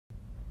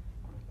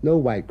No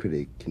white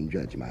critic can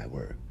judge my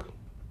work.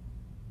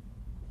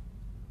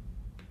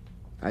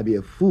 I'd be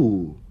a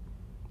fool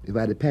if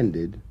I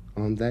depended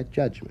on that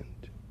judgment.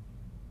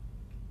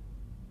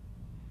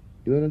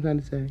 You know what I'm trying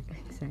to say?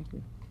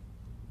 Exactly.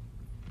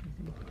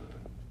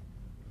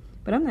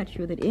 But I'm not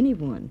sure that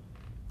anyone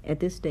at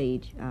this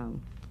stage,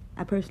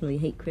 I personally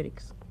hate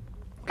critics.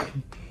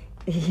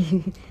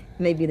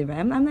 Maybe they're right.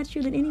 I'm not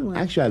sure that anyone...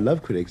 Actually, I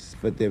love critics,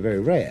 but they're very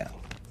rare.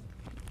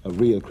 A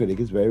real critic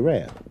is very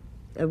rare.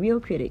 A real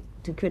critic,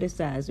 to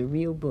criticize a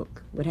real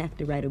book, would have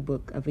to write a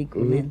book of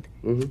equal length,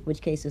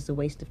 which case is a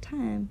waste of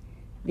time,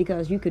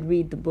 because you could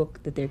read the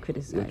book that they're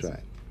criticizing. That's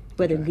right.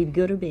 Whether it be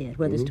good or bad,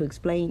 whether it's to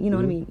explain, you know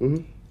what I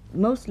mean?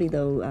 Mostly,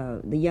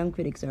 though, the young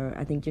critics are,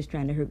 I think, just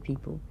trying to hurt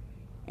people.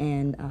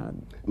 And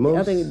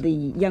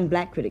the young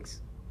black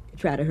critics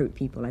try to hurt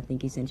people, I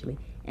think, essentially.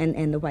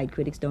 And the white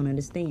critics don't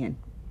understand.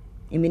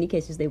 In many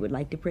cases, they would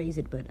like to praise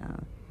it, but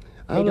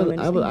they don't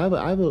understand.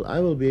 I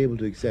will be able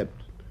to accept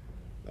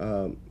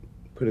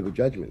critical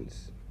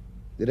judgments.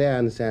 The day I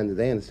understand that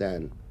they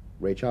understand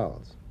Ray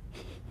Charles.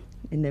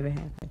 It never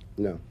happened.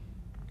 No.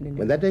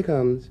 When that day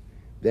comes,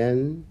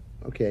 then,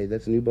 okay,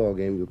 that's a new ball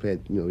game. We'll play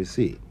it, we'll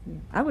see. Yeah.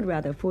 I would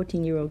rather a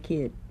 14-year-old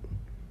kid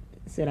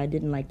said I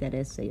didn't like that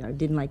essay or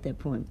didn't like that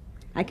poem.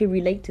 I could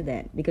relate to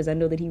that because I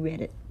know that he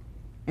read it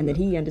and that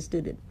he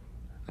understood it.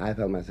 I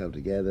felt myself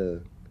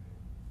together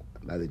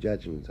by the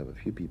judgments of a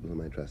few people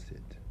whom I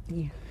trusted.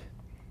 Yeah,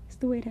 it's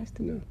the way it has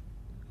to be.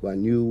 Who I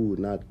knew would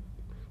not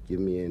give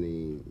me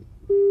any...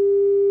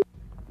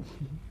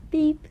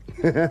 Beep.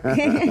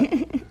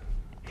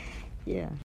 Yeah.